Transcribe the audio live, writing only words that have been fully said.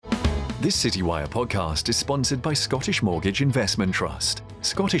This Citywire podcast is sponsored by Scottish Mortgage Investment Trust.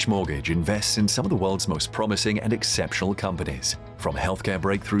 Scottish Mortgage invests in some of the world's most promising and exceptional companies. From healthcare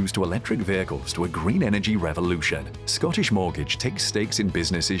breakthroughs to electric vehicles to a green energy revolution, Scottish Mortgage takes stakes in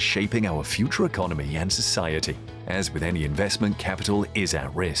businesses shaping our future economy and society. As with any investment, capital is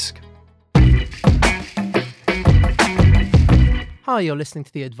at risk. Hi, you're listening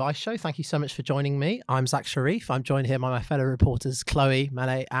to The Advice Show. Thank you so much for joining me. I'm Zach Sharif. I'm joined here by my fellow reporters, Chloe,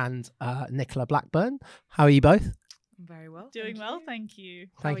 Meley and Nicola Blackburn. How are you both? Very well. Doing well, thank you.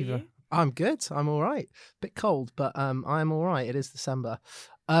 Thank you. I'm good. I'm all right. Bit cold, but I'm all right. It is December.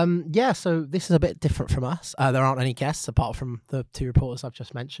 So this is a bit different from us. There aren't any guests apart from the two reporters I've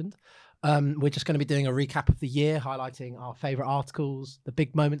just mentioned. We're just going to be doing a recap of the year, highlighting our favourite articles, the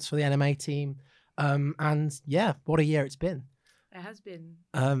big moments for the NMA team, and what a year it's been. It has been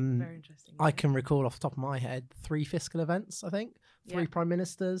very interesting. I can recall off the top of my head 3 fiscal events, I think, 3 prime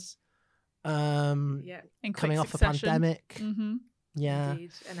ministers, coming off a pandemic. Mm-hmm. Yeah.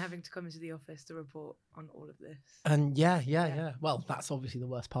 Indeed. And having to come into the office to report on all of this. And yeah. Well, that's obviously the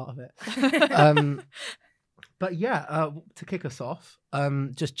worst part of it. But to kick us off,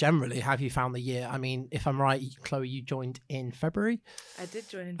 just generally, how have you found the year? I mean, if I'm right, Chloe, you joined in February. I did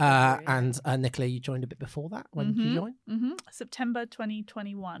join in February. And Nicola, you joined a bit before that. When did you join? Mm-hmm. September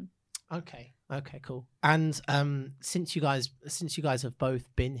 2021. Okay, cool. And since you guys have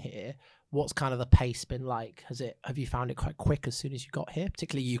both been here, what's kind of the pace been like? Have you found it quite quick as soon as you got here?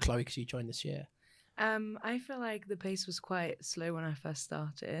 Particularly you, Chloe, because you joined this year. I feel like the pace was quite slow when I first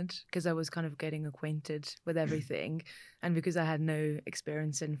started because I was kind of getting acquainted with everything, and because I had no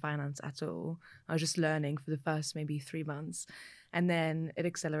experience in finance at all, I was just learning for the first maybe 3 months, and then it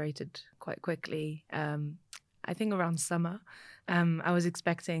accelerated quite quickly. I think around summer, I was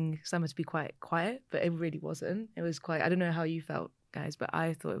expecting summer to be quite quiet, but it really wasn't. It was quite, I don't know how you felt, guys, but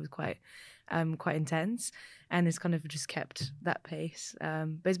I thought it was quite intense, and it's kind of just kept that pace.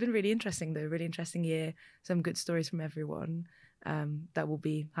 But it's been really interesting though, really interesting year. Some good stories from everyone that we'll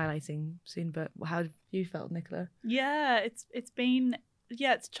be highlighting soon. But how have you felt, Nicola? Yeah, it's been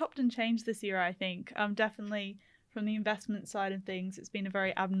it's chopped and changed this year, I think. Definitely from the investment side of things, it's been a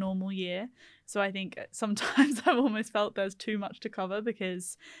very abnormal year. So I think sometimes I've almost felt there's too much to cover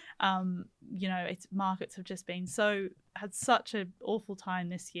because, markets have just had such an awful time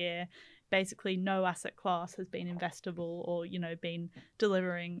this year. Basically, no asset class has been investable or, been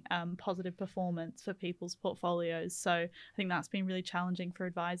delivering positive performance for people's portfolios. So I think that's been really challenging for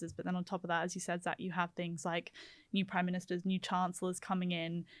advisors. But then on top of that, as you said, Zach, you have things like new prime ministers, new chancellors coming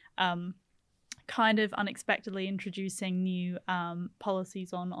in, kind of unexpectedly introducing new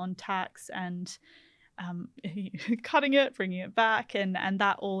policies on tax and cutting it, bringing it back, and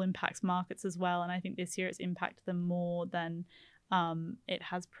that all impacts markets as well. And I think this year it's impacted them more than it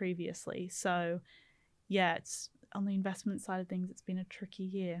has previously. So it's on the investment side of things, it's been a tricky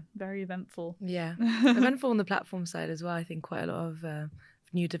year, very eventful. Yeah, eventful on the platform side as well. I think quite a lot of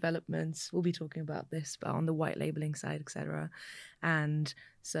new developments. We'll be talking about this, but on the white labeling side, etc., and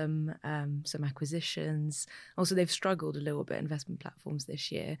some acquisitions. Also, they've struggled a little bit, investment platforms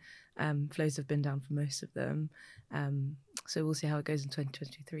this year. Flows have been down for most of them. So we'll see how it goes in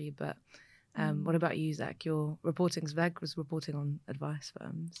 2023. But what about you, Zach? Your reporting, Zach was reporting on advice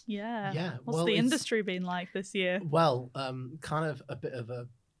firms. Yeah. What's the industry been like this year? Well, kind of a bit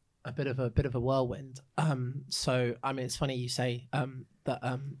of a whirlwind. So I mean, it's funny you say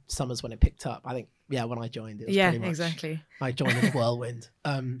that summer's when it picked up. I think when I joined, it was pretty much, exactly. I joined in a whirlwind.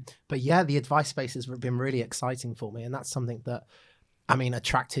 But the advice space has been really exciting for me, and that's something that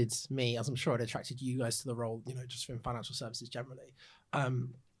attracted me, as I'm sure it attracted you guys to the role. Just from financial services generally.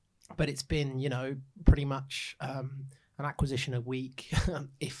 But it's been pretty much an acquisition a week,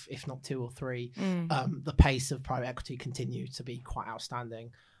 if not 2 or 3. The pace of private equity continued to be quite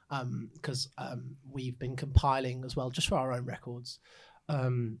outstanding. Because we've been compiling as well, just for our own records,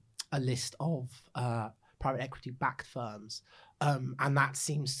 a list of private equity backed firms, and that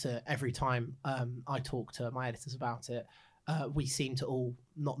seems to, every time I talk to my editors about it, we seem to all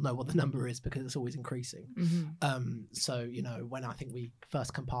not know what the number is because it's always increasing. So when I think we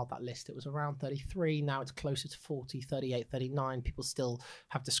first compiled that list, it was around 33. Now it's closer to 40, 38, 39. People still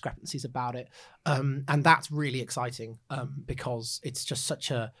have discrepancies about it, and that's really exciting because it's just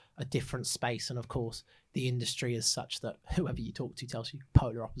such a different space. And of course, the industry is such that whoever you talk to tells you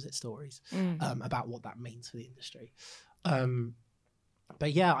polar opposite stories about what that means for the industry.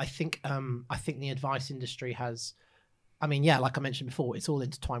 But I think the advice industry has. Like I mentioned before, it's all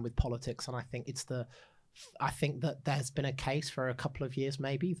intertwined with politics, and I think that there's been a case for a couple of years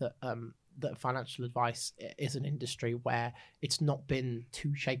maybe that that financial advice is an industry where it's not been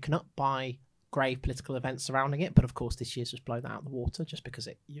too shaken up by grave political events surrounding it. But of course, this year's just blown that out of the water, just because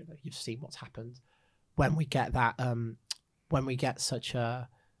you've seen what's happened when we get that when we get such a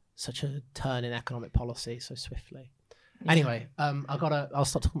turn in economic policy so swiftly. Yeah. Anyway, I'll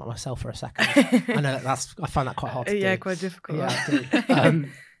stop talking about myself for a second. I know I find that quite hard to do. Yeah, quite difficult. Yeah, I do.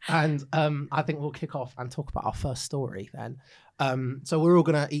 And I think we'll kick off and talk about our first story then. So we're all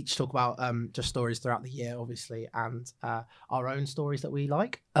going to each talk about just stories throughout the year, obviously, and our own stories that we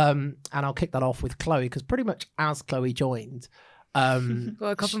like. And I'll kick that off with Chloe, because pretty much as Chloe joined... well,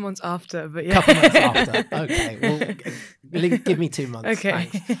 a couple months after, but yeah. Couple months after. Okay, well, give me 2 months. Okay.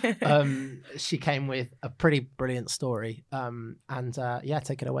 Thanks. She came with a pretty brilliant story.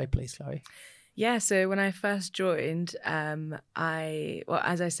 Take it away, please, Chloe. Yeah, so when I first joined, as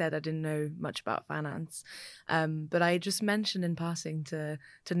I said, I didn't know much about finance, but I just mentioned in passing to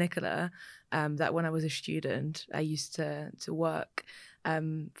Nicola that when I was a student, I used to work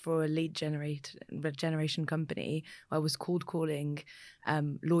for a lead generation company. I was cold calling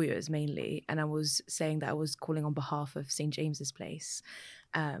lawyers mainly, and I was saying that I was calling on behalf of St. James's Place,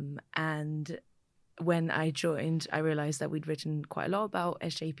 and when I joined, I realized that we'd written quite a lot about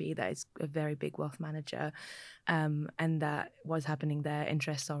SJP, that it's a very big wealth manager, and that what's happening there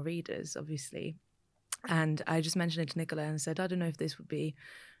interests our readers, obviously. And I just mentioned it to Nicola and said, I don't know if this would be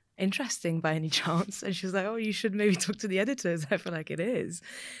interesting by any chance. And she was like, oh, you should maybe talk to the editors. I feel like it is.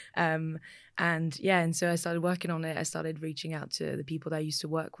 And so I started working on it. I started reaching out to the people that I used to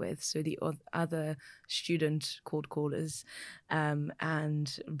work with, so the other student cold callers,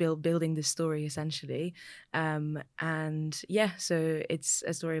 and building this story essentially. So it's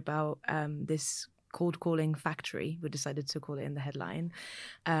a story about this cold calling factory, we decided to call it in the headline,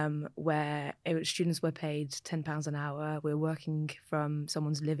 where students were paid £10 an hour. We're working from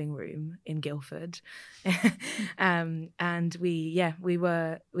someone's living room in Guildford, and we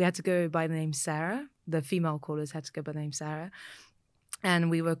had to go by the name Sarah. The female callers had to go by the name Sarah, and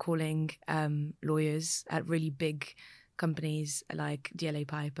we were calling lawyers at really big companies like DLA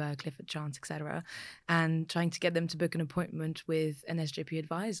Piper, Clifford Chance, etc., and trying to get them to book an appointment with an SJP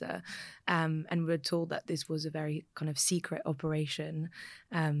advisor. And we were told that this was a very kind of secret operation,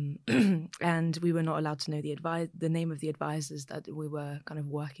 and we were not allowed to know the name of the advisors that we were kind of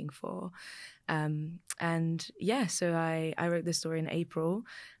working for. So I wrote this story in April.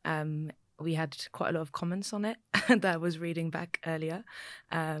 We had quite a lot of comments on it that I was reading back earlier.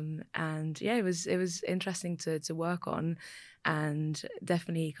 It was interesting to work on, and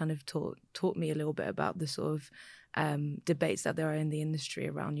definitely kind of taught me a little bit about the sort of debates that there are in the industry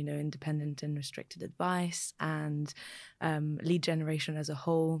around, independent and restricted advice, and lead generation as a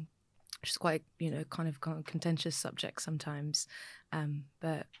whole, which is quite, kind of contentious subject sometimes.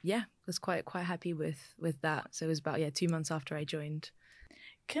 But yeah, I was quite happy with that. So it was about 2 months after I joined.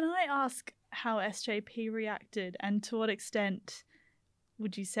 Can I ask how SJP reacted, and to what extent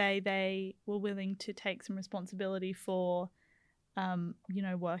would you say they were willing to take some responsibility for,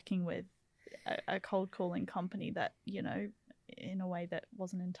 working with a cold calling company that, in a way that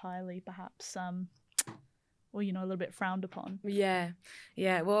wasn't entirely perhaps, a little bit frowned upon? Yeah.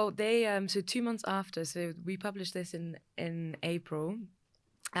 Well, they so 2 months after, so we published this in April,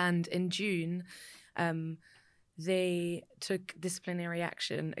 and in June, they took disciplinary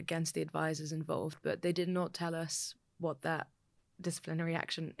action against the advisors involved, but they did not tell us what that disciplinary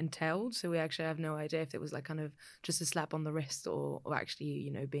action entailed. So we actually have no idea if it was like kind of just a slap on the wrist or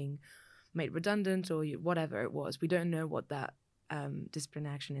actually, being made redundant or whatever it was. We don't know what that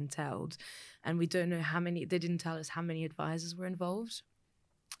disciplinary action entailed. And we don't know they didn't tell us how many advisors were involved.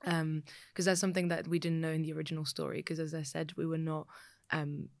 Because that's something that we didn't know in the original story. Because as I said, we were not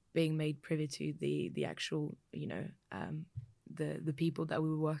being made privy to the actual, the people that we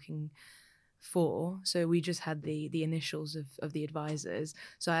were working for. So we just had the initials of the advisors.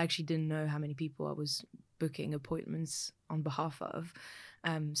 So I actually didn't know how many people I was booking appointments on behalf of.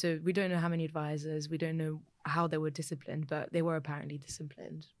 So we don't know how many advisors, we don't know how they were disciplined, but they were apparently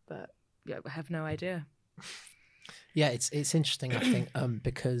disciplined. But yeah, I have no idea. Yeah, it's interesting, I think,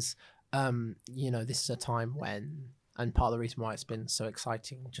 because, this is a time when, and part of the reason why it's been so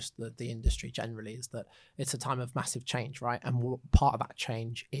exciting, just the industry generally, is that it's a time of massive change, right? And part of that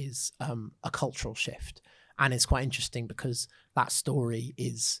change is a cultural shift. And it's quite interesting because that story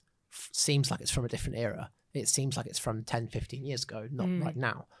seems like it's from a different era. It seems like it's from 10, 15 years ago, not right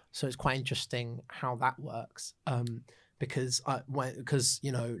now. So it's quite interesting how that works. Because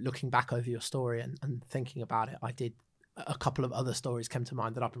looking back over your story and thinking about it, I did a couple of other stories came to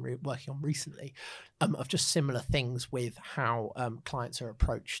mind that I've been working on recently, of just similar things with how clients are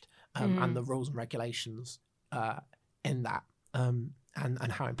approached and the rules and regulations in that, and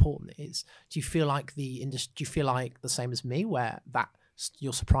how important it is. Do you feel like the industry? Do you feel like the same as me, where that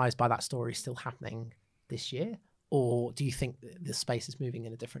you're surprised by that story still happening this year, or do you think the space is moving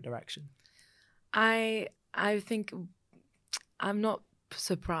in a different direction? I think I'm not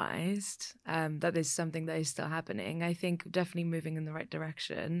surprised that there's something that is still happening. I think definitely moving in the right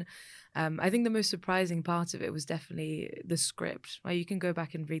direction. I think the most surprising part of it was definitely the script. Well, you can go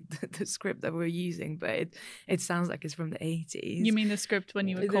back and read the script that we're using, but it sounds like it's from the 80s. You mean the script when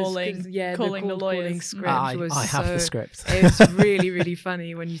you were calling the lawyers? Calling script I have the script. It's really, really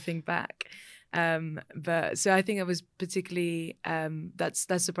funny when you think back. But so I think it was particularly that's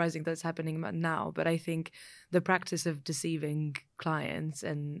surprising that's happening now. But I think the practice of deceiving clients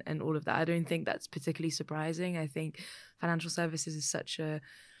and all of that, I don't think that's particularly surprising. I think financial services is such a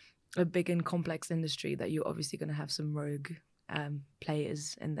big and complex industry that you're obviously going to have some rogue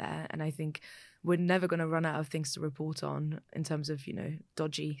players in there, and I think we're never going to run out of things to report on in terms of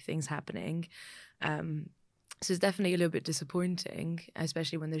dodgy things happening. So it's definitely a little bit disappointing,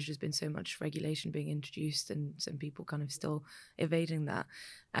 especially when there's just been so much regulation being introduced and some people kind of still evading that.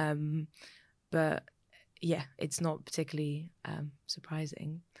 But yeah, it's not particularly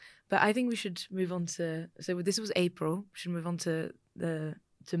surprising. But I think we should move on to, so this was April, we should move on to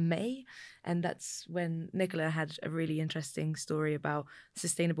May, and that's when Nicola had a really interesting story about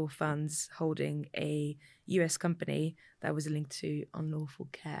sustainable funds holding a US company that was linked to unlawful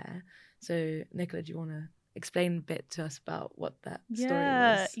care. So Nicola, do you want to explain a bit to us about what that story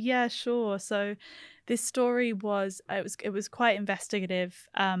was? Yeah, sure. So this story was quite investigative,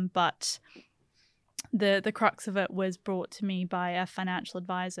 but the crux of it was brought to me by a financial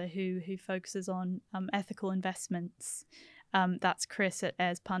advisor who focuses on ethical investments. That's Chris at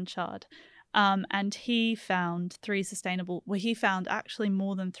Ayers Punchard. And he found he found actually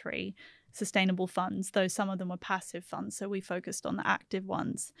more than 3 sustainable funds, though some of them were passive funds. So we focused on the active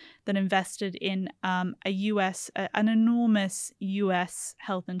ones that invested in an enormous US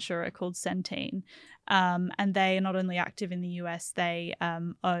health insurer called Centene. And they are not only active in the US, they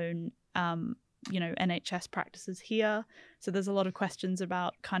own NHS practices here. So there's a lot of questions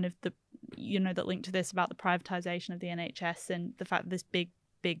about kind of that link to this about the privatization of the NHS and the fact that this big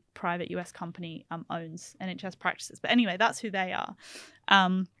private US company owns NHS practices. But anyway, that's who they are.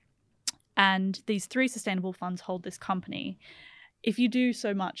 And these 3 sustainable funds hold this company. If you do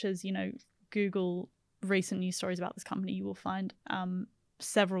so much as, Google recent news stories about this company, you will find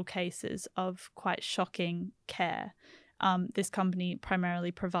several cases of quite shocking care. This company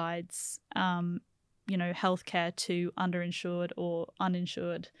primarily provides, healthcare to underinsured or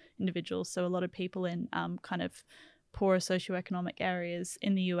uninsured individuals. So a lot of people in kind of poorer socioeconomic areas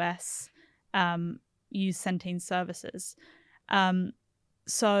in the US use Centene services.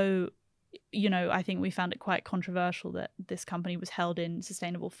 So I think we found it quite controversial that this company was held in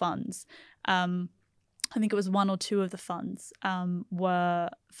sustainable funds. I think it was 1 or 2 of the funds were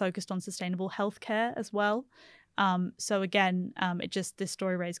focused on sustainable healthcare as well. So again, this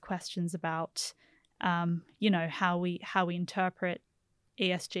story raised questions about, how we interpret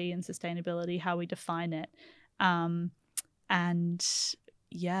ESG and sustainability, how we define it. And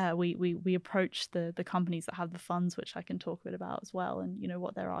yeah, we approached the companies that have the funds, which I can talk a bit about as well, and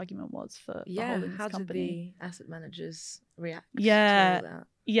what their argument was for holding this how company. did the asset managers react to all that?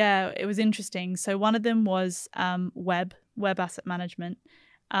 Yeah, it was interesting. So one of them was Web Asset Management.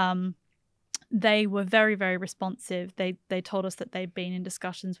 They were very, very responsive. They told us that they'd been in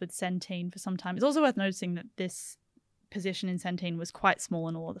discussions with Centene for some time. It's also worth noticing that this position in Centene was quite small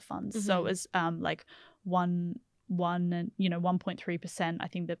in all of the funds. Mm-hmm. So it was like 1.3%. I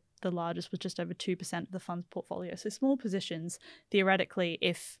think that the largest was just over 2% of the fund's portfolio. So small positions, theoretically,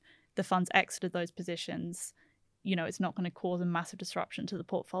 if the funds exited those positions, it's not going to cause a massive disruption to the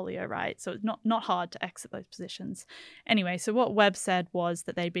portfolio, right? So it's not hard to exit those positions. Anyway, so what Webb said was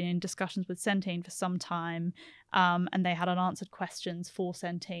that they'd been in discussions with Centene for some time, and they had unanswered questions for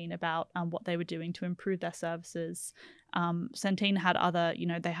Centene about what they were doing to improve their services. Centene had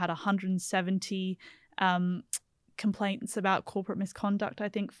they had 170 complaints about corporate misconduct, I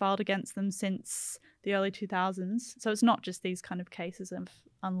think, filed against them since the early 2000s. So it's not just these kind of cases of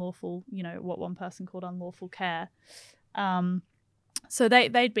unlawful, what one person called unlawful care. So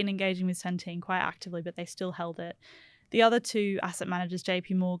they'd been engaging with Centene quite actively, but they still held it. The other 2 asset managers,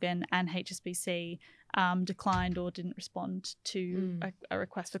 JP Morgan and HSBC, declined or didn't respond to a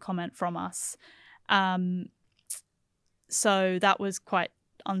request for comment from us. So that was quite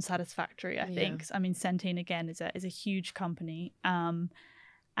unsatisfactory, I think. I mean, Centene again is a huge company, and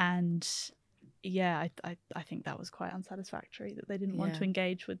yeah, I think that was quite unsatisfactory, that they didn't want to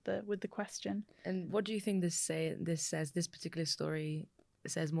engage with the question. And what do you think this particular story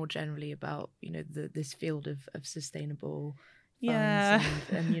says more generally about, you know, this field of sustainable funds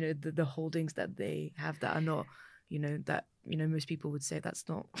and you know, the holdings that they have that are not, you know, that, you know, most people would say that's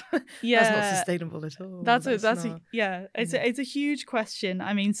not that's not sustainable at all. It's a huge question.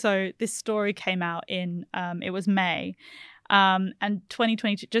 I mean, so this story came out in it was May. And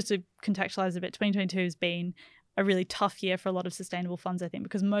 2022, just to contextualize a bit, 2022 has been a really tough year for a lot of sustainable funds, I think,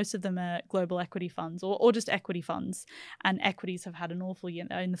 because most of them are global equity funds or just equity funds. And equities have had an awful year.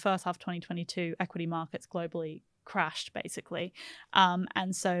 In the first half of 2022, equity markets globally crashed, basically.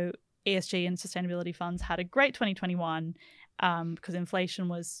 And so ESG and sustainability funds had a great 2021 because inflation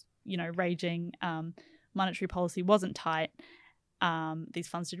was, you know, raging. Monetary policy wasn't tight. These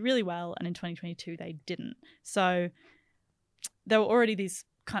funds did really well. And in 2022, they didn't. So there were already these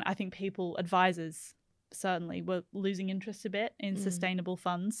kind of, I think advisors certainly were losing interest a bit in sustainable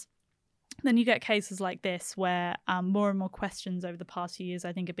funds. Then you get cases like this where more and more questions over the past few years,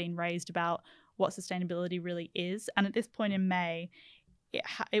 I think, have been raised about what sustainability really is. And at this point in May,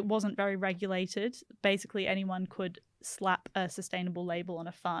 it wasn't very regulated. Basically, anyone could slap a sustainable label on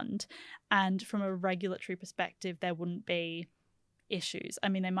a fund. And from a regulatory perspective, there wouldn't be issues. I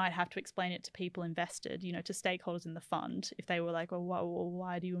mean, they might have to explain it to people invested, you know, to stakeholders in the fund. If they were like, well,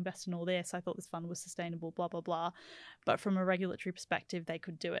 why do you invest in all this? I thought this fund was sustainable, blah, blah, blah. But from a regulatory perspective, they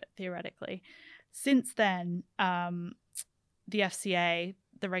could do it theoretically. Since then, the FCA,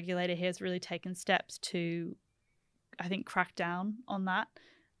 the regulator here, has really taken steps to, I think, crack down on that.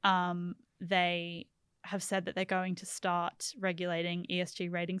 They have said that they're going to start regulating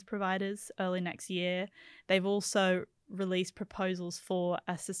ESG ratings providers early next year. They've also released proposals for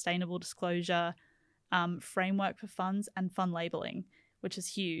a sustainable disclosure framework for funds and fund labeling, which is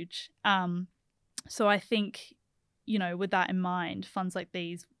huge. So I think, you know, with that in mind, funds like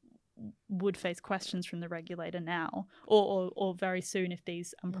these would face questions from the regulator now or very soon if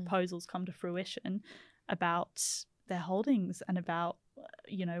these proposals come to fruition about their holdings and about,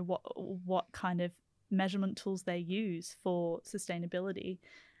 you know, what kind of measurement tools they use for sustainability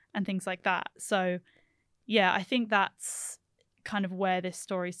and things like that. So yeah, I think that's kind of where this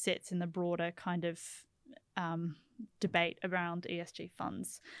story sits in the broader kind of debate around ESG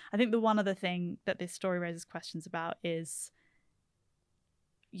funds. I think the one other thing that this story raises questions about is,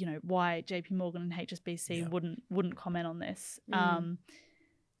 you know, why JP Morgan and HSBC wouldn't comment on this. And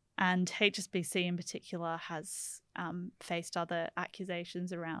HSBC in particular has faced other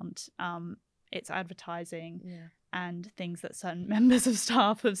accusations around its advertising and things that certain members of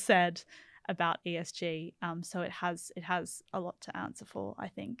staff have said about ESG. So it has a lot to answer for, I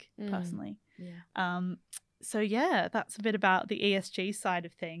think, personally. So yeah, that's a bit about the ESG side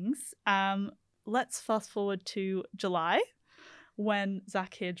of things. Let's fast forward to July, when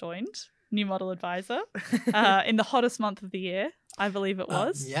Zach here joined, new model advisor, in the hottest month of the year, I believe it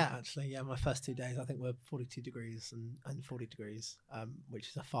was. My first 2 days, I think, were 42 degrees and 40 degrees, which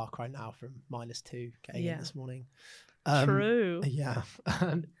is a far cry now from -2 getting in this morning. True. Yeah.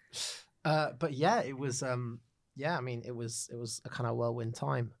 But yeah, it was, I mean, it was a kind of whirlwind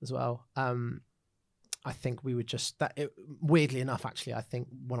time as well. I think we were weirdly enough, actually, I think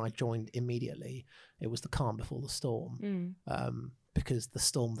when I joined immediately, it was the calm before the storm. Because the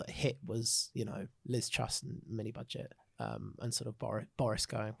storm that hit was, you know, Liz Truss and mini budget, and sort of Boris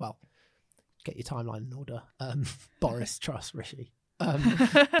going, well, get your timeline in order. Boris, Truss, Rishi.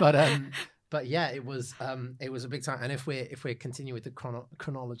 But yeah, it was a big time. And if we continue with the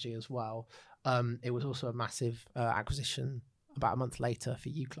chronology as well, it was also a massive acquisition about a month later for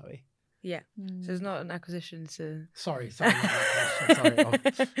you, Chloe. Yeah, so it's not an acquisition to... Sorry, I've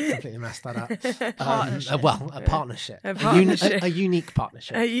completely messed that up. A partnership. A unique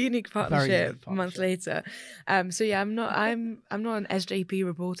partnership. A unique partnership a month later. So yeah, I'm not an SJP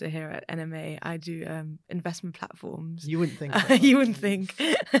reporter here at NMA. I do investment platforms. You wouldn't think. You wouldn't think.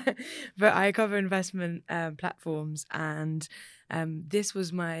 But I cover investment platforms, and this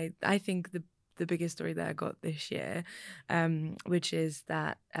was I think the biggest story that I got this year, which is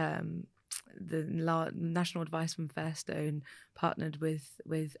that the National Advice from Fairstone partnered with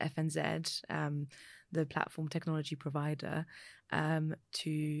FNZ, the platform technology provider,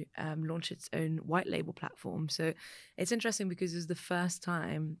 to launch its own white label platform. So it's interesting because it was the first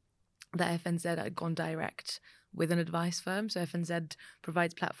time that FNZ had gone direct with an advice firm. So FNZ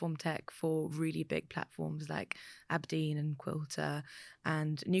provides platform tech for really big platforms like Aberdeen and Quilter,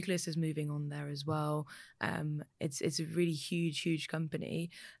 and Nucleus is moving on there as well. It's a really huge company,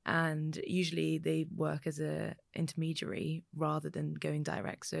 and usually they work as a intermediary rather than going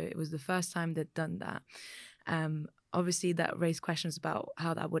direct. So it was the first time they'd done that. Obviously, that raised questions about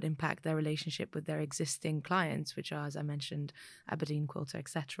how that would impact their relationship with their existing clients, which are, as I mentioned, Aberdeen, Quilter,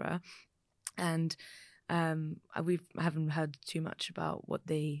 etc. And we haven't heard too much about what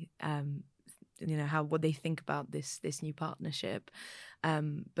they, what they think about this new partnership.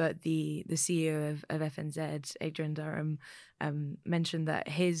 But the CEO of FNZ, Adrian Durham, mentioned that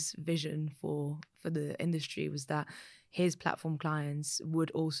his vision for the industry was that his platform clients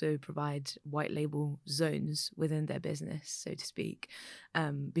would also provide white label zones within their business, so to speak,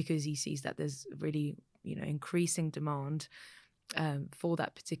 because he sees that there's really, increasing demand for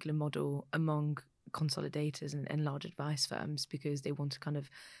that particular model among consolidators and large advice firms, because they want to kind of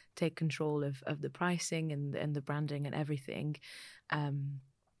take control of the pricing and the branding and everything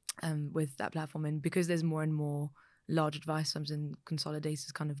with that platform. And because there's more and more large advice firms and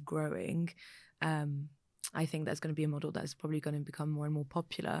consolidators kind of growing, I think that's going to be a model that's probably going to become more and more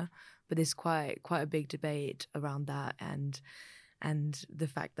popular. But there's quite a big debate around that, and the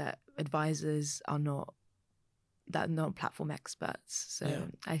fact that advisors are not platform experts. So yeah.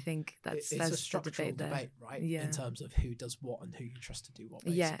 I think that's a structural debate, right? Yeah. In terms of who does what and who you trust to do what,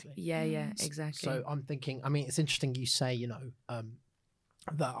 basically. Yeah, exactly. So I'm thinking, it's interesting you say,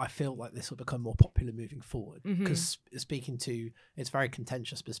 that I feel like this will become more popular moving forward, because it's very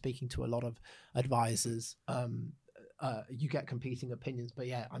contentious, but speaking to a lot of advisors, you get competing opinions. But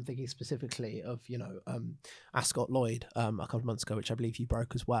yeah, I'm thinking specifically of Ascot Lloyd a couple of months ago, which I believe you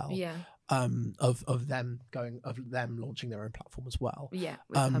broke as well. Yeah. Of them launching their own platform as well. Yeah.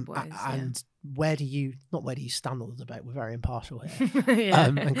 With Hubwise, and where do you stand on the debate? We're very impartial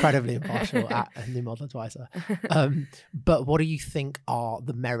here. Incredibly impartial at a New Model Advisor. But what do you think are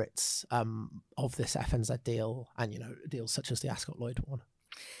the merits of this FNZ deal, and deals such as the Ascot Lloyd one?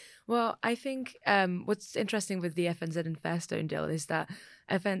 Well, I think what's interesting with the FNZ and Fairstone deal is that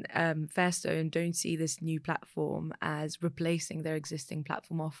Fairstone don't see this new platform as replacing their existing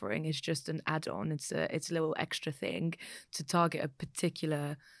platform offering. It's just an add-on. It's a little extra thing to target a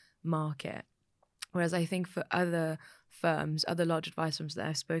particular market. Whereas I think for other firms, other large advice firms that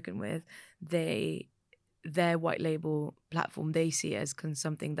I've spoken with, their white label platform, they see it as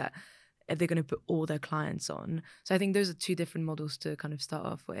something that they're going to put all their clients on. So I think those are two different models to kind of start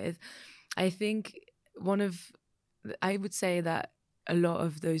off with. I think I would say that a lot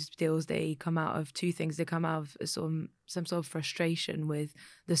of those deals, they come out of two things. They come out of some sort of frustration with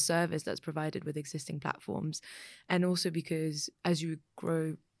the service that's provided with existing platforms. And also because as you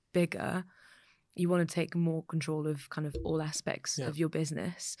grow bigger, you want to take more control of kind of all aspects of your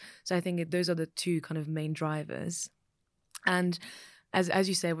business. So I think those are the two kind of main drivers. And as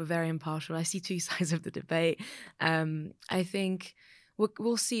you say, we're very impartial. I see two sides of the debate. I think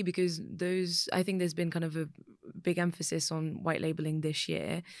we'll see, because I think there's been kind of a big emphasis on white labeling this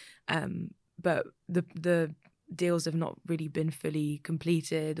year, but the deals have not really been fully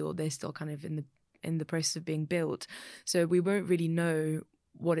completed, or they're still kind of in the process of being built. So we won't really know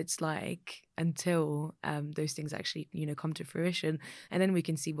what it's like until those things actually come to fruition, and then we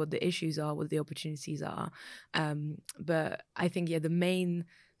can see what the issues are, what the opportunities are. But I think the main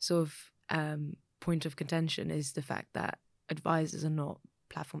sort of point of contention is the fact that advisors are not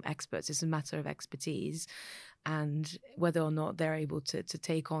platform experts. It's a matter of expertise, and whether or not they're able to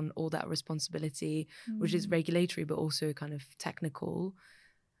take on all that responsibility, which is regulatory but also kind of technical.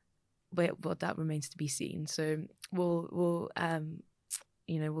 But that remains to be seen. So we'll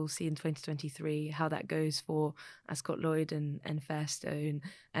see in 2023 how that goes for Ascot Lloyd and Fairstone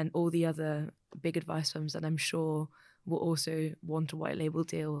and all the other big advice firms that I'm sure will also want a white label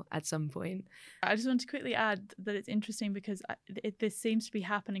deal at some point. I just want to quickly add that it's interesting because this seems to be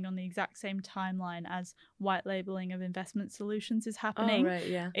happening on the exact same timeline as white labeling of investment solutions is happening. Oh, right,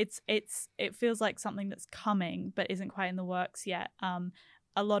 yeah. It feels like something that's coming but isn't quite in the works yet.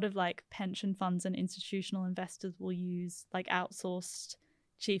 A lot of like pension funds and institutional investors will use like outsourced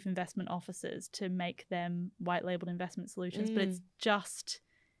chief investment officers to make them white labeled investment solutions, but it's just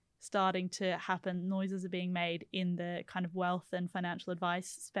starting to happen. Noises are being made in the kind of wealth and financial advice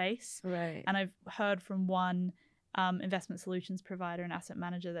space. Right. And I've heard from one investment solutions provider and asset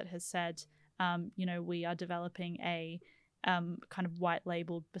manager that has said, we are developing a kind of white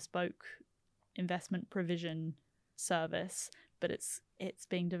labeled bespoke investment provision service, but it's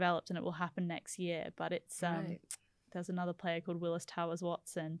being developed and it will happen next year. But it's right. there's another player called Willis Towers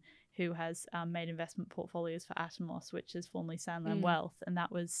Watson who has made investment portfolios for Atomos, which is formerly Sandland Wealth, and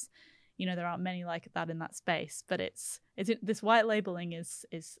that was, there aren't many like that in that space. But it's this white labeling is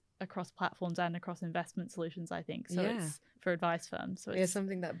across platforms and across investment solutions, I think. So it's for advice firms. So it's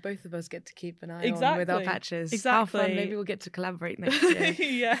something that both of us get to keep an eye on with our patches. Exactly. How fun. Maybe we'll get to collaborate next year.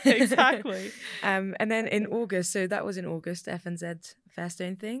 Yeah, exactly. And then in August, so that was in August, the FNZ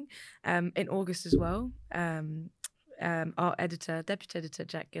Fairstone thing. In August as well, our deputy editor,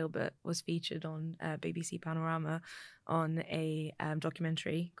 Jack Gilbert, was featured on BBC Panorama on a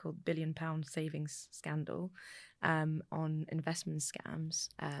documentary called £1 Billion Savings Scandal on investment scams.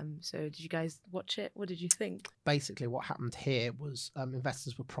 So did you guys watch it? What did you think? Basically, what happened here was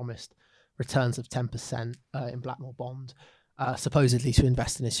investors were promised returns of 10% in Blackmore bond, supposedly to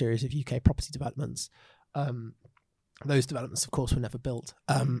invest in a series of UK property developments. Those developments, of course, were never built.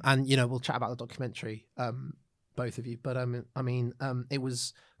 And, we'll chat about the documentary, both of you. But, it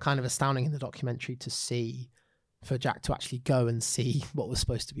was kind of astounding in the documentary to see, for Jack to actually go and see what was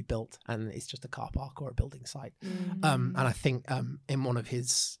supposed to be built, and it's just a car park or a building site. And I think in one of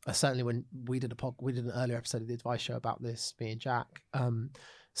his, certainly when we did an earlier episode of the Advice Show about this, me and Jack,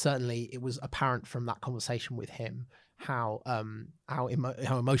 certainly it was apparent from that conversation with him how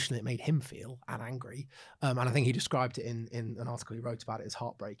emotional it made him feel and angry. And I think he described it in an article he wrote about it as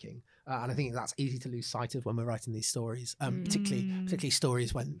heartbreaking. And I think that's easy to lose sight of when we're writing these stories, particularly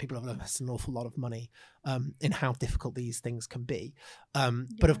stories when people have invested an awful lot of money in how difficult these things can be.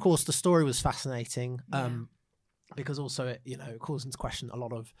 But of course, the story was fascinating. Because also it calls into question a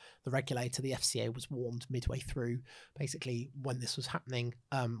lot of the regulator. The FCA was warned midway through, basically when this was happening,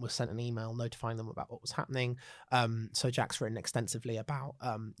 was sent an email notifying them about what was happening. So Jack's written extensively about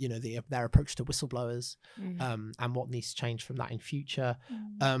their approach to whistleblowers and what needs to change from that in future.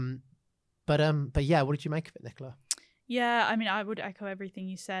 But yeah, what did you make of it, Nicola? Yeah, I would echo everything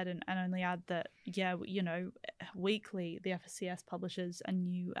you said and only add that weekly the FSCS publishes a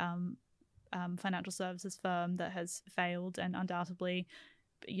new financial services firm that has failed, and undoubtedly,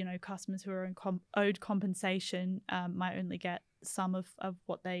 customers who are owed compensation might only get some of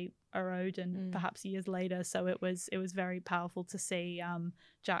what they are owed, and perhaps years later. So it was very powerful to see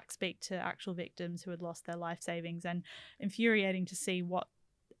Jack speak to actual victims who had lost their life savings, and infuriating to see what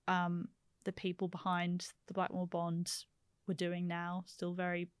the people behind the Blackmore bond were doing now, still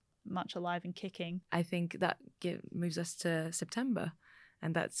very much alive and kicking. I think that moves us to September,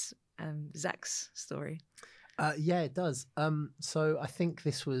 and that's Zach's story. Yeah, it does. So I think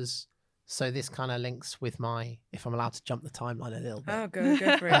this kind of links with my, if I'm allowed to jump the timeline a little bit. Oh, go for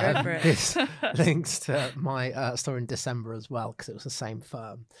it, go for it. This links to my story in December as well, because it was the same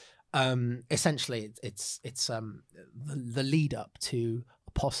firm. Essentially, it's the lead up to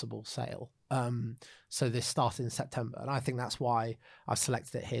a possible sale. So this started in September, and I think that's why I've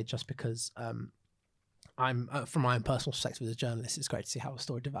selected it here, just because I'm from my own personal perspective as a journalist, it's great to see how a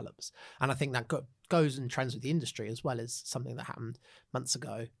story develops, and I think that goes and trends with the industry as well as something that happened months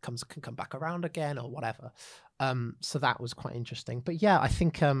ago can come back around again or whatever. So that was quite interesting. But yeah, I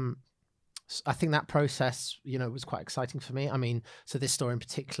think that process was quite exciting for me. So this story in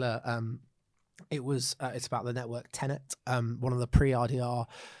particular, it's about the network Tenet, one of the pre-RDR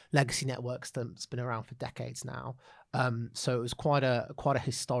legacy networks that's been around for decades now. So it was quite a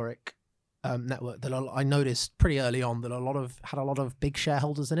historic network that I noticed pretty early on that had a lot of big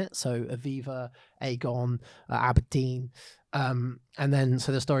shareholders in it. So Aviva, Aegon, Aberdeen, and then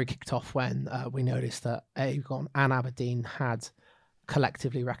so the story kicked off when we noticed that Aegon and Aberdeen had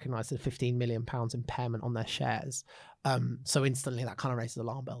collectively recognised a £15 million impairment on their shares. So instantly that kind of raises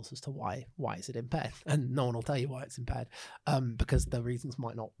alarm bells as to why is it impaired, and no one will tell you why it's impaired, because the reasons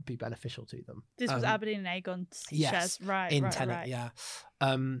might not be beneficial to them. This was Aberdeen and Aegon's shares, right? In Tenet, yeah.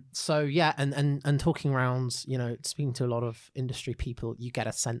 So yeah, and talking around, speaking to a lot of industry people, you get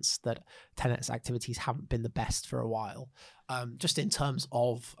a sense that Tenet's activities haven't been the best for a while. Just in terms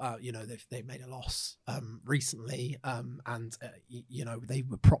of, they've made a loss recently, and they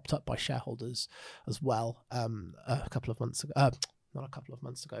were propped up by shareholders as well. A couple of months ago, not a couple of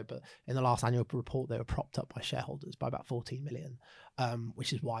months ago, but in the last annual report, they were propped up by shareholders by about 14 million,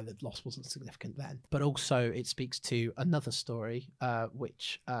 which is why the loss wasn't significant then. But also it speaks to another story,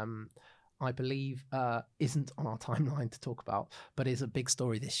 which I believe isn't on our timeline to talk about, but is a big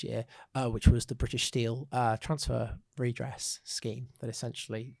story this year, which was the British Steel transfer redress scheme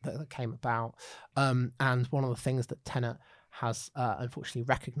that came about. And one of the things that Tenet has unfortunately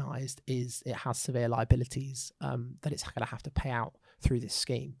recognised is it has severe liabilities that it's going to have to pay out through this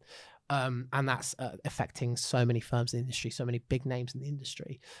scheme. And that's affecting so many firms in the industry, so many big names in the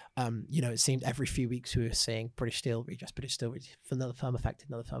industry. It seemed every few weeks we were seeing British Steel redress, for another firm affected,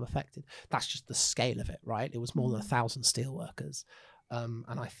 another firm affected. That's just the scale of it, right? It was more than 1,000 steel workers. And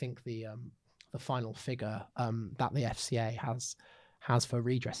I think the final figure that the FCA has for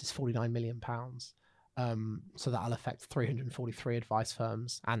redress is £49 million. So that'll affect 343 advice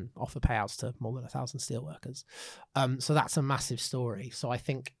firms and offer payouts to more than 1,000 steelworkers. So that's a massive story. So I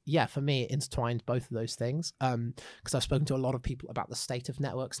think, for me, it intertwined both of those things, because I've spoken to a lot of people about the state of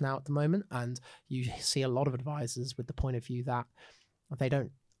networks now at the moment, and you see a lot of advisors with the point of view that they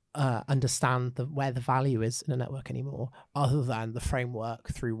don't understand where the value is in a network anymore, other than the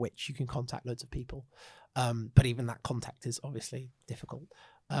framework through which you can contact loads of people. But even that contact is obviously difficult.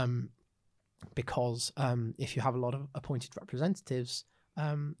 Because if you have a lot of appointed representatives,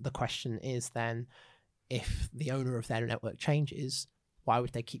 the question is then, if the owner of their network changes, why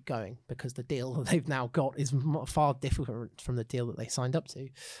would they keep going? Because the deal that they've now got is far different from the deal that they signed up to.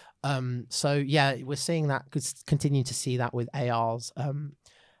 We're seeing that, continue to see that with ARs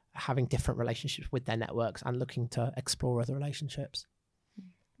having different relationships with their networks and looking to explore other relationships.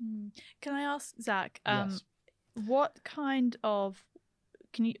 Can I ask, Zach, Yes. what kind of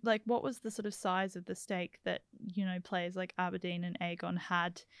what was the sort of size of the stake that, players like Aberdeen and Aegon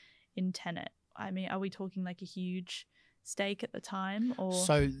had in Tenet? I mean, are we talking like a huge stake at the time, or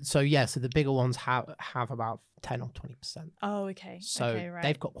So the bigger ones have about 10 or 20%. Oh, okay. So okay, right.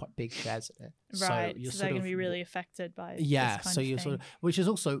 they've got quite big shares in it. Right. So, So they're going to be really affected by yeah. this kind So of you're thing. sort of, which is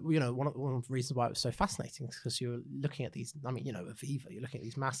also one of the reasons why it was so fascinating, is because you're looking at these. I mean, Aviva, you're looking at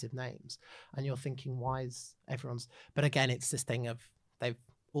these massive names, and you're thinking, why is everyone's? But again, it's this thing of they've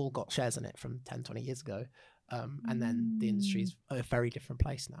all got shares in it from 10, 20 years ago, and then the industry's a very different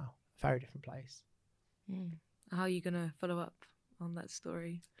place now. Very different place. How are you going to follow up on that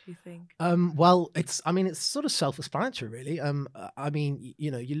story, do you think? Well, it's sort of self-explanatory, really.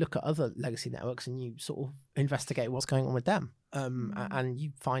 You look at other legacy networks and you sort of investigate what's going on with them, and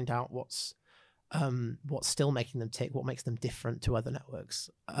you find out what's still making them tick, what makes them different to other networks,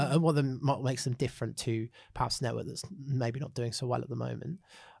 and what makes them different to perhaps a network that's maybe not doing so well at the moment.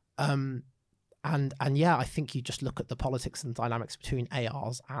 I think you just look at the politics and dynamics between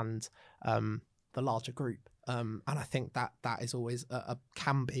ARs and the larger group. And I think that is always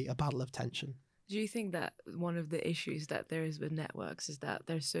can be a battle of tension. Do you think that one of the issues that there is with networks is that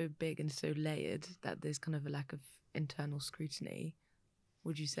they're so big and so layered that there's kind of a lack of internal scrutiny,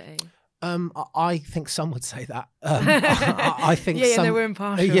 would you say? I think some would say that. I think some... they were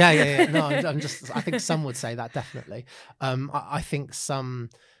impartial. Yeah. No, I think some would say that, definitely. I think some...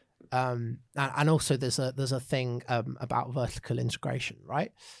 and also there's a thing about vertical integration,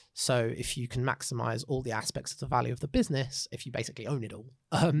 right? So if you can maximize all the aspects of the value of the business, if you basically own it all,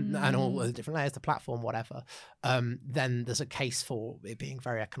 and all the different layers, the platform, whatever, then there's a case for it being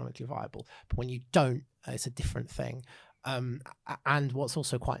very economically viable. But when you don't, it's a different thing. And what's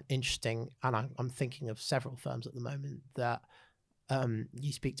also quite interesting, and I'm thinking of several firms at the moment that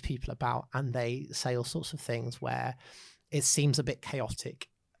you speak to people about, and they say all sorts of things where it seems a bit chaotic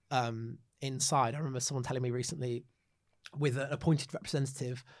inside. I remember someone telling me recently with an appointed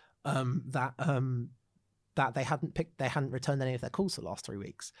representative that they hadn't returned any of their calls for the last 3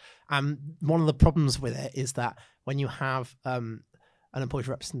 weeks. One of the problems with it is that when you have an appointed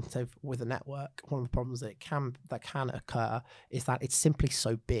representative with a network, one of the problems that can occur is that it's simply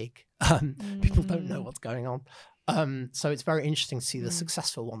so big. People don't know what's going on. So it's very interesting to see the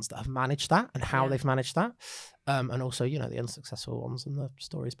successful ones that have managed that and how they've managed that. And also, the unsuccessful ones and the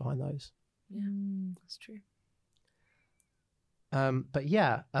stories behind those. Yeah, that's true. But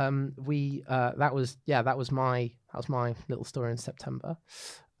yeah, that was my little story in September.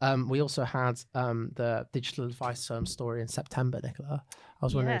 We also had the digital advice firm story in September, Nicola. I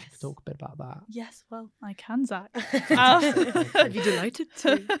was wondering if you could talk a bit about that. Yes, well, I can, Zach. I'd be delighted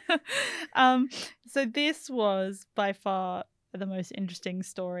to. So this was by far the most interesting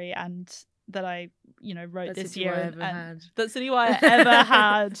story, and that I, wrote this year. That's the only one I ever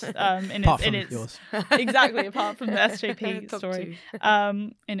had in its yours. Exactly, apart from the SJP Top story.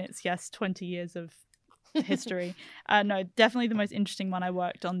 2. In its 20 years of history. No, definitely the most interesting one I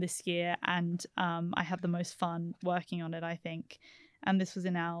worked on this year, and I had the most fun working on it, I think. And this was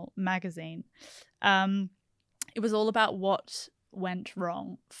in our magazine. It was all about what went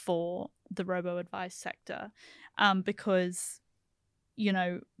wrong for the robo-advice sector, because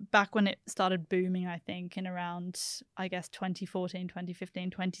back when it started booming, I think in around 2014,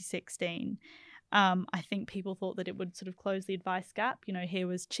 2015, 2016, I think people thought that it would sort of close the advice gap. Here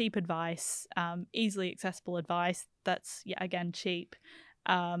was cheap advice, easily accessible advice that's, again, cheap.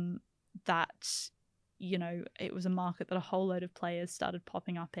 that, you know, it was a market that a whole load of players started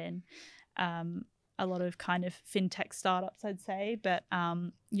popping up in. A lot of kind of fintech startups, I'd say, but,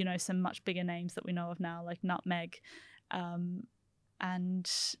 you know, some much bigger names that we know of now, like Nutmeg. And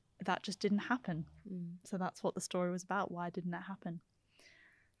that just didn't happen. So that's what the story was about. Why didn't it happen?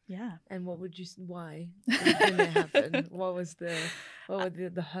 Yeah. And why didn't it happen? What were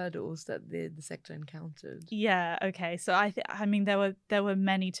the hurdles that the sector encountered? Yeah. Okay. So I mean, there were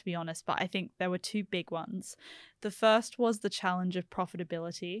many, to be honest, but I think there were two big ones. The first was the challenge of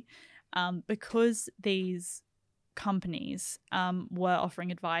profitability, because these companies were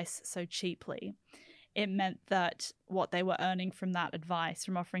offering advice so cheaply. It meant that what they were earning from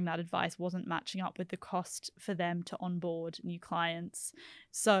offering that advice, wasn't matching up with the cost for them to onboard new clients.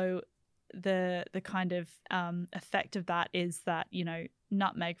 So the kind of effect of that is that, you know,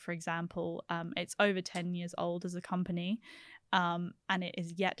 Nutmeg, for example, it's over 10 years old as a company, and it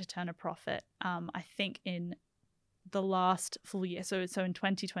is yet to turn a profit. I think in the last full year, so in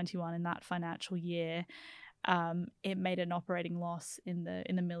 2021, in that financial year, it made an operating loss in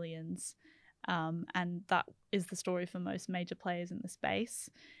the millions. And that is the story for most major players in the space.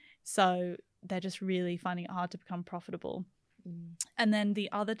 So they're just really finding it hard to become profitable. And then the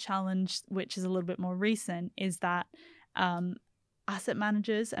other challenge, which is a little bit more recent, is that asset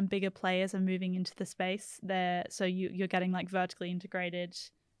managers and bigger players are moving into the space. So you're getting like vertically integrated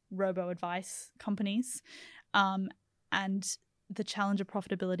robo-advice companies. And the challenge of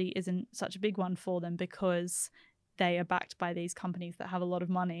profitability isn't such a big one for them because they are backed by these companies that have a lot of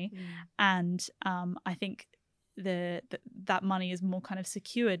money. And I think that money is more kind of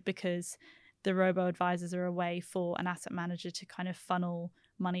secured because the robo-advisors are a way for an asset manager to kind of funnel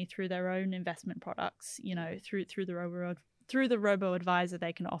money through their own investment products. You know, through the robo-advisor,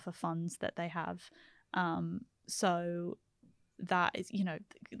 they can offer funds that they have. So that is, you know,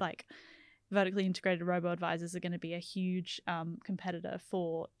 like vertically integrated robo-advisors are going to be a huge competitor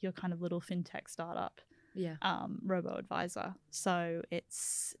for your kind of little fintech startup. Robo-advisor. So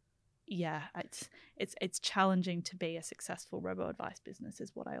it's challenging to be a successful robo-advice business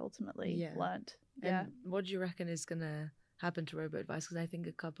is what I ultimately learned. And what do you reckon is going to happen to robo-advice? Because I think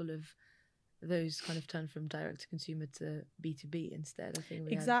a couple of those kind of turned from direct to consumer to B2B instead. I think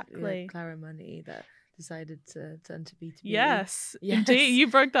we had Clara Money that decided to turn to B2B. Yes, indeed. You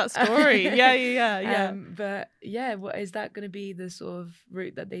broke that story. Yeah. But yeah, what is that going to be the sort of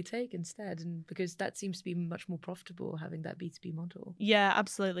route that they take instead? And because that seems to be much more profitable, having that B2B model. Yeah,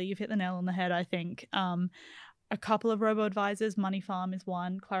 absolutely. You've hit the nail on the head, I think. A couple of robo-advisors, Money Farm is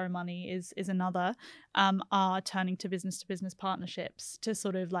one, Clara Money is another, are turning to business partnerships to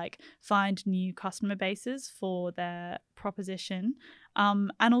sort of like find new customer bases for their proposition,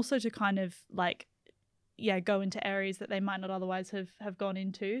 and also to kind of like go into areas that they might not otherwise have gone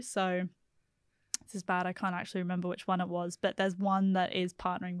into. So this is bad, I can't actually remember which one it was, but there's one that is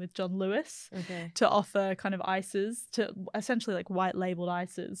partnering with John Lewis to offer kind of ISAs, to essentially like white labeled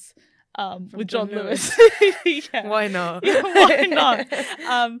ISAs with John Lewis. Why not? Why not?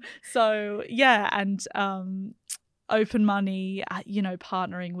 So yeah, and Open Money, you know,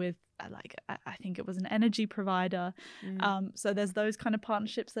 partnering with like I think it was an energy provider. So there's those kind of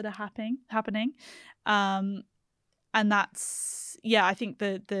partnerships that are happening. And that's, I think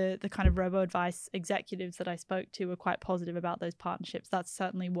the kind of robo-advice executives that I spoke to were quite positive about those partnerships. That's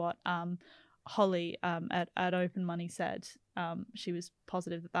certainly what Holly at Open Money said. She was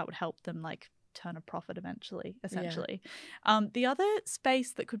positive that would help them like turn a profit essentially. The other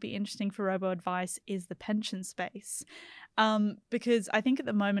space that could be interesting for robo-advice is the pension space, because I think at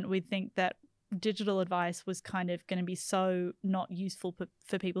the moment we think that digital advice was kind of going to be so not useful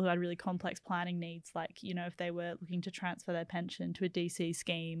for people who had really complex planning needs, like, you know, if they were looking to transfer their pension to a DC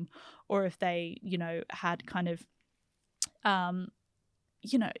scheme, or if they, you know, had kind of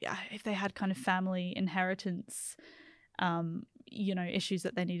if they had kind of family inheritance issues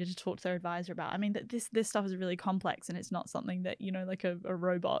that they needed to talk to their advisor about. I mean, this stuff is really complex, and it's not something that, you know, like a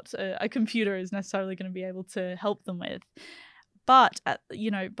robot, a computer is necessarily going to be able to help them with. But,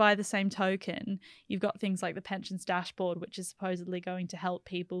 by the same token, you've got things like the pensions dashboard, which is supposedly going to help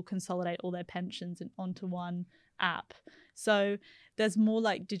people consolidate all their pensions onto one app. So there's more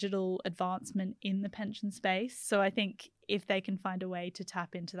like digital advancement in the pension space. So I think if they can find a way to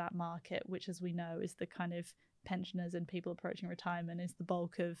tap into that market, which, as we know, is the kind of pensioners and people approaching retirement, is the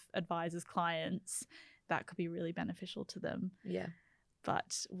bulk of advisors' clients, that could be really beneficial to them. Yeah.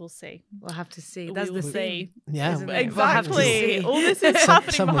 But we'll see. We'll have to see. That's the theme. Yeah, exactly. All this is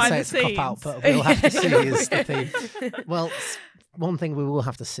happening some behind would say the it's a scenes. cop out, but we'll have to see is the theme. Well, one thing we will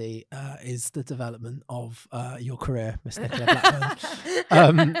have to see is the development of your career, Miss Nicola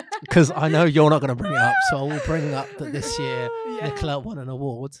Blackburn, because I know you're not going to bring it up, so I will bring up that this year Nicola won an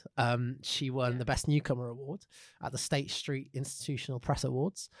award. She won the Best Newcomer Award at the State Street Institutional Press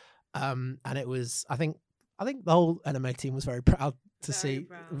Awards, and it was, I think the whole NMA team was very proud to see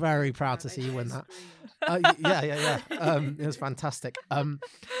you win that. It was fantastic.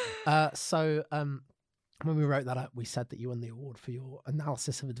 When we wrote that up, we said that you won the award for your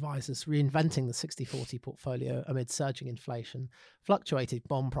analysis of advisors reinventing the 60-40 portfolio amid surging inflation, fluctuated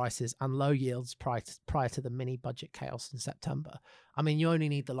bond prices, and low yields prior to the mini budget chaos in September. I mean, you only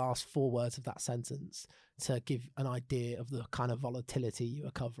need the last 4 words of that sentence to give an idea of the kind of volatility you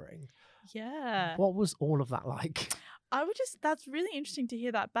were covering. Yeah. What was all of that like? That's really interesting to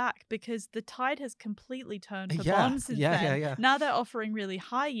hear that back, because the tide has completely turned for bonds since then. Yeah. Now they're offering really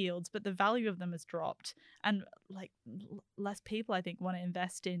high yields, but the value of them has dropped. And like less people, I think, want to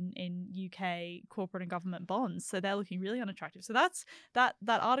invest in UK corporate and government bonds. So they're looking really unattractive. So that's that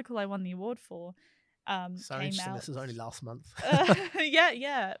article I won the award for. So came interesting. out. This was only last month.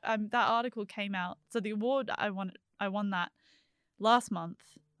 Yeah. That article came out. So the award I won that last month,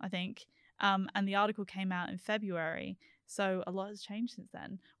 I think. And the article came out in February, so a lot has changed since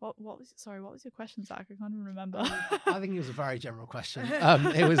then. What was your question, Zach? I can't even remember. I think it was a very general question.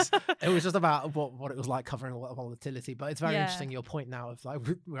 It was just about what it was like covering volatility. But it's very interesting your point now of like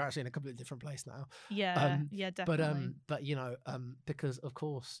we're actually in a completely different place now. Yeah, definitely. But because of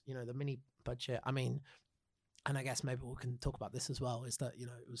course the mini budget. I mean, and I guess maybe we can talk about this as well. Is that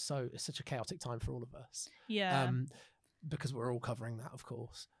it's such a chaotic time for all of us. Yeah. Because we're all covering that, of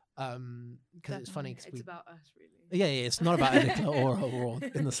course. Because it's funny. It's about us, really. Yeah, it's not about Nicola or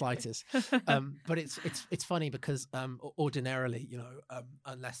in the slightest. But it's funny because ordinarily,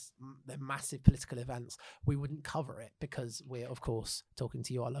 unless they're massive political events, we wouldn't cover it because we're, of course, talking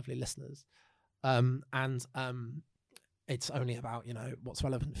to you, our lovely listeners. It's only about what's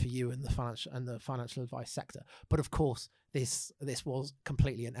relevant for you in the financial advice sector. But of course, this was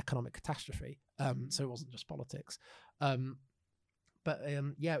completely an economic catastrophe. So it wasn't just politics. But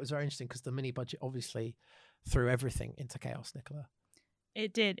it was very interesting because the mini budget obviously threw everything into chaos, Nicola.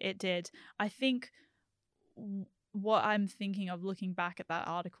 It did. I think what I'm thinking of looking back at that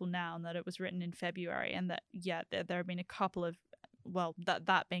article now, and that it was written in February, and that, there have been a couple of,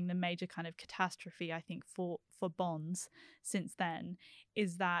 that being the major kind of catastrophe, I think, for bonds since then,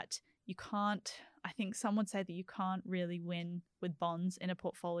 is that I think some would say that you can't really win with bonds in a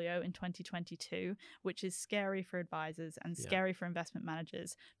portfolio in 2022, which is scary for advisors and scary for investment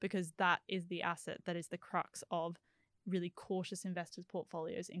managers, because that is the asset that is the crux of really cautious investors'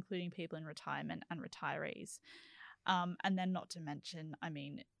 portfolios, including people in retirement and retirees. And then not to mention, I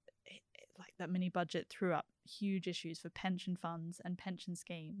mean, like that mini budget threw up huge issues for pension funds and pension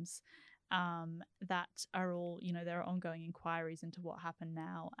schemes that are all, there are ongoing inquiries into what happened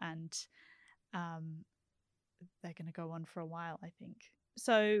now, and they're going to go on for a while, I think.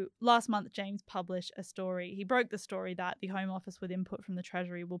 So last month, James published a story. He broke the story that the Home Office, with input from the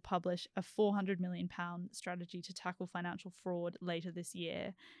Treasury, will publish a £400 million strategy to tackle financial fraud later this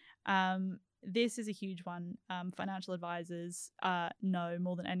year. This is a huge one. Financial advisors know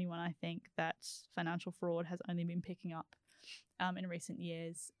more than anyone, I think, that financial fraud has only been picking up in recent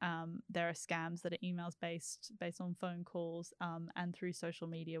years. There are scams that are emails based on phone calls and through social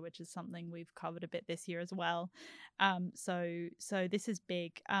media, which is something we've covered a bit this year as well. So this is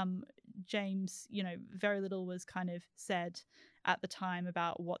big. James, very little was kind of said at the time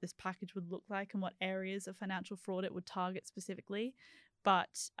about what this package would look like and what areas of financial fraud it would target specifically,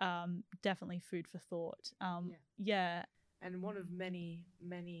 but definitely food for thought. And one of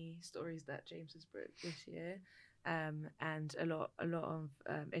many stories that James has broke this year. And a lot of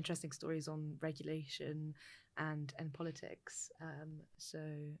interesting stories on regulation and politics. So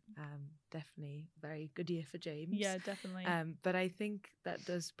definitely very good year for James. Yeah, definitely. But I think that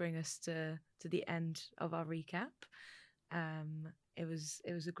does bring us to the end of our recap. It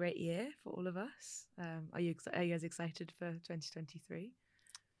was a great year for all of us. Are you guys excited for 2023?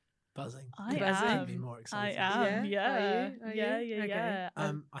 Buzzing. I am. Be more excited. I am. Yeah. Are you? Yeah.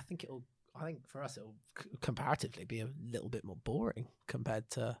 I think for us it'll comparatively be a little bit more boring compared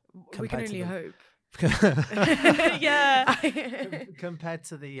to. We can only hope. Yeah. Compared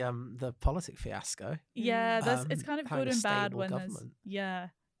to the politic fiasco. Yeah, it's kind of good and bad when government. there's. Yeah,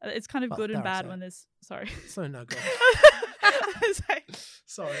 it's kind of good and bad when there's. Sorry. So no, go.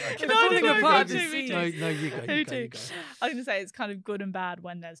 Sorry. No, you go. No, you go. I was going to say it's kind of good and bad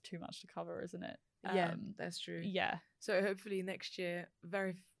when there's too much to cover, isn't it? Yeah, that's true. Yeah. So hopefully next year,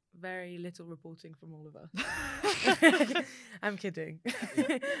 very very little reporting from all of us. I'm kidding.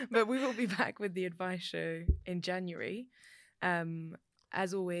 But we will be back with the advice show in January.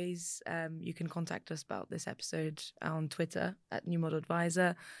 As always, you can contact us about this episode on Twitter at New Model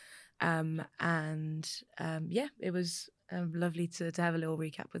Advisor. It was lovely to have a little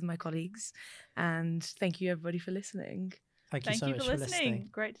recap with my colleagues. And thank you, everybody, for listening. Thank you so much for listening.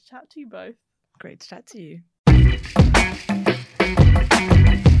 Great to chat to you both. Great to chat to you.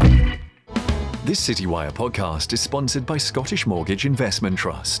 This Citywire podcast is sponsored by Scottish Mortgage Investment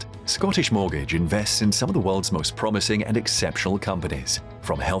Trust. Scottish Mortgage invests in some of the world's most promising and exceptional companies.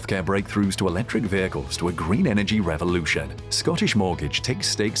 From healthcare breakthroughs to electric vehicles to a green energy revolution, Scottish Mortgage takes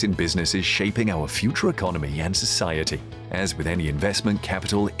stakes in businesses shaping our future economy and society. As with any investment,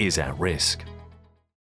 capital is at risk.